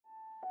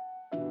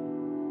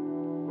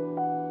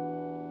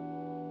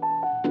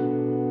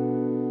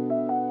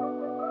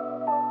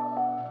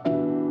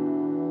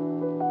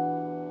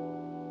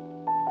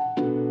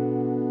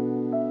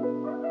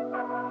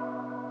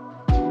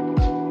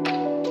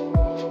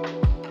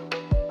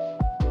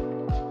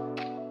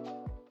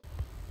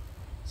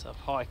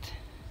hiked,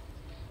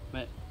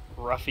 met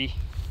Ruffy,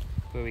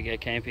 where we go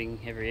camping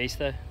every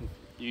Easter,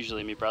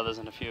 usually my brothers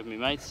and a few of my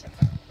mates,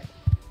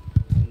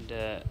 and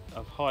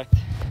I've hiked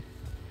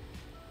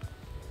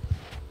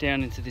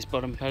down into this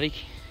bottom paddock.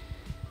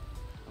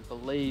 I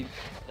believe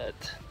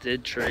that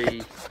dead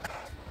tree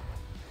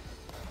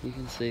you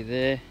can see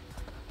there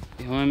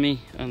behind me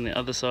on the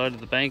other side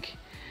of the bank.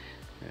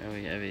 Where are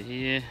we? Over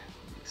here,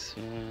 this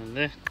one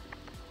there,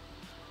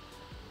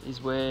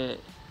 is where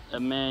a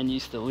man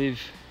used to live.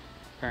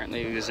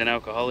 Apparently he was an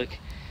alcoholic.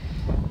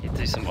 He'd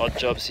do some odd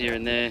jobs here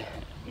and there,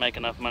 make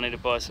enough money to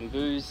buy some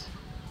booze,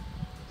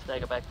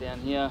 stake it back down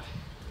here.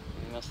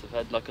 He must have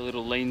had like a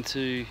little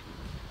lean-to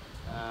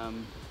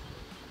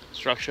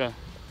structure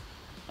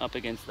up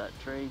against that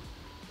tree,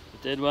 the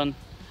dead one.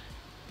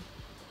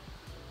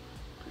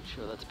 Pretty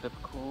sure that's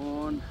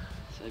peppercorn,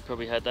 so he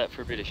probably had that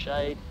for a bit of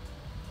shade.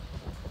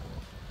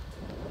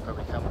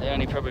 Probably come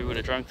down, he probably would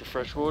have drunk the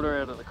fresh water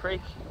out of the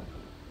creek.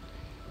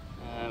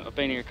 I've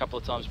been here a couple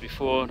of times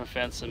before and I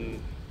found some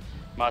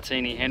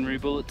Martini Henry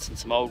bullets and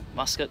some old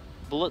musket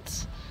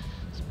bullets.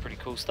 Some pretty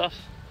cool stuff.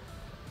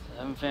 So I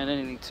haven't found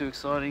anything too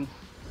exciting.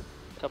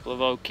 A couple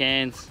of old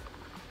cans,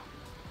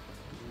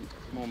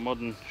 more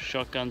modern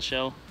shotgun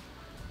shell,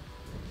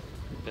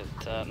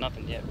 but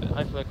nothing yet. But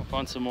hopefully I can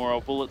find some more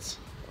old bullets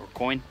or a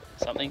coin,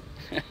 something.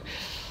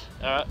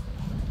 Alright,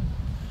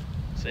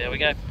 see how we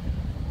go.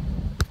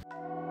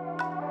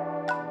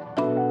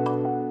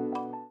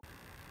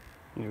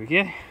 There we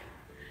go.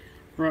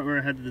 Right where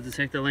I had the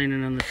detector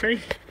leaning on the tree,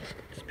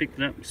 just picked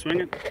it up and swung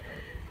it.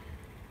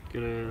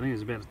 Got a, I think it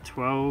was about a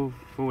 12,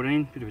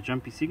 14, bit of a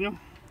jumpy signal.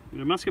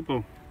 Got a musket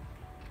ball.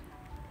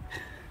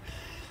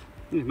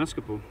 Yeah,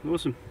 musket ball,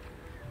 awesome.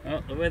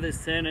 Well, the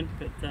weather's turning,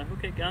 but we'll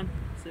keep going.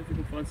 See if we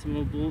can find some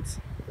more bullets.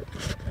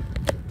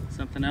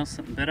 Something else,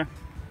 something better.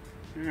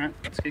 Alright,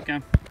 let's keep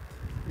going.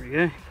 There we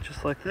go,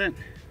 just like that.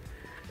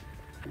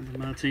 And the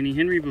Martini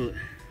Henry bullet.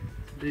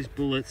 These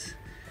bullets,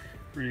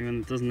 for anyone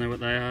that doesn't know what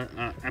they are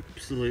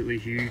absolutely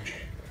huge.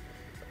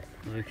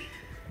 Like,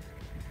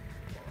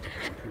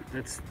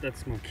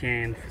 that's my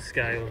can for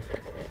scale.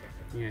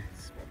 Yeah,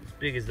 it's as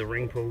big as the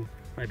ring pull,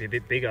 maybe a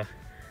bit bigger.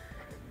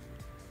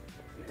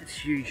 It's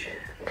huge,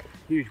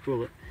 huge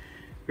bullet.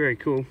 Very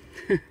cool.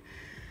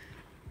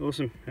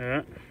 Awesome. All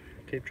right,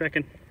 keep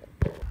tracking.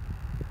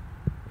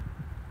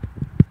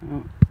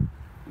 Oh,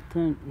 I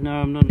don't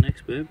know, I'm not an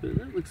expert, but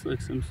that looks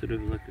like some sort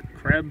of like a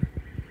crab,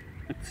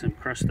 like some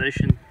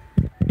crustacean.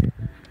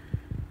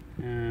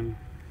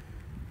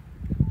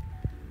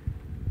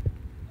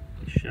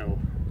 Shell.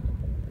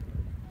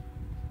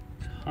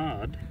 It's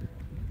hard.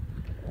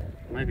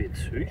 Maybe a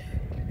tooth.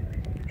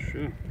 Not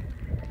sure.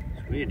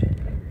 It's weird.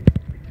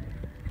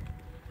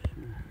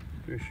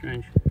 Very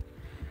strange.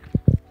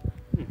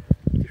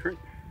 Different.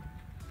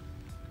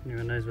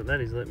 Anyone knows what that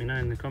is, let me know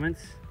in the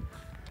comments.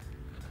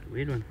 It's a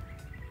weird one.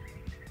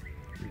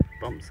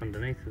 Bumps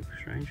underneath look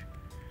strange.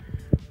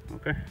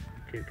 Okay,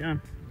 keep going.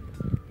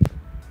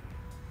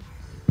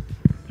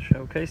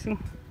 Shell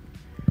casing.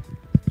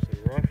 It's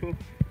a rifle.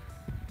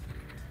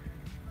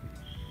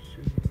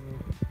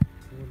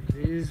 What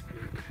it is, but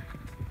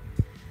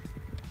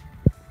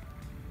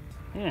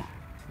yeah,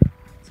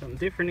 something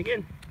different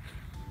again.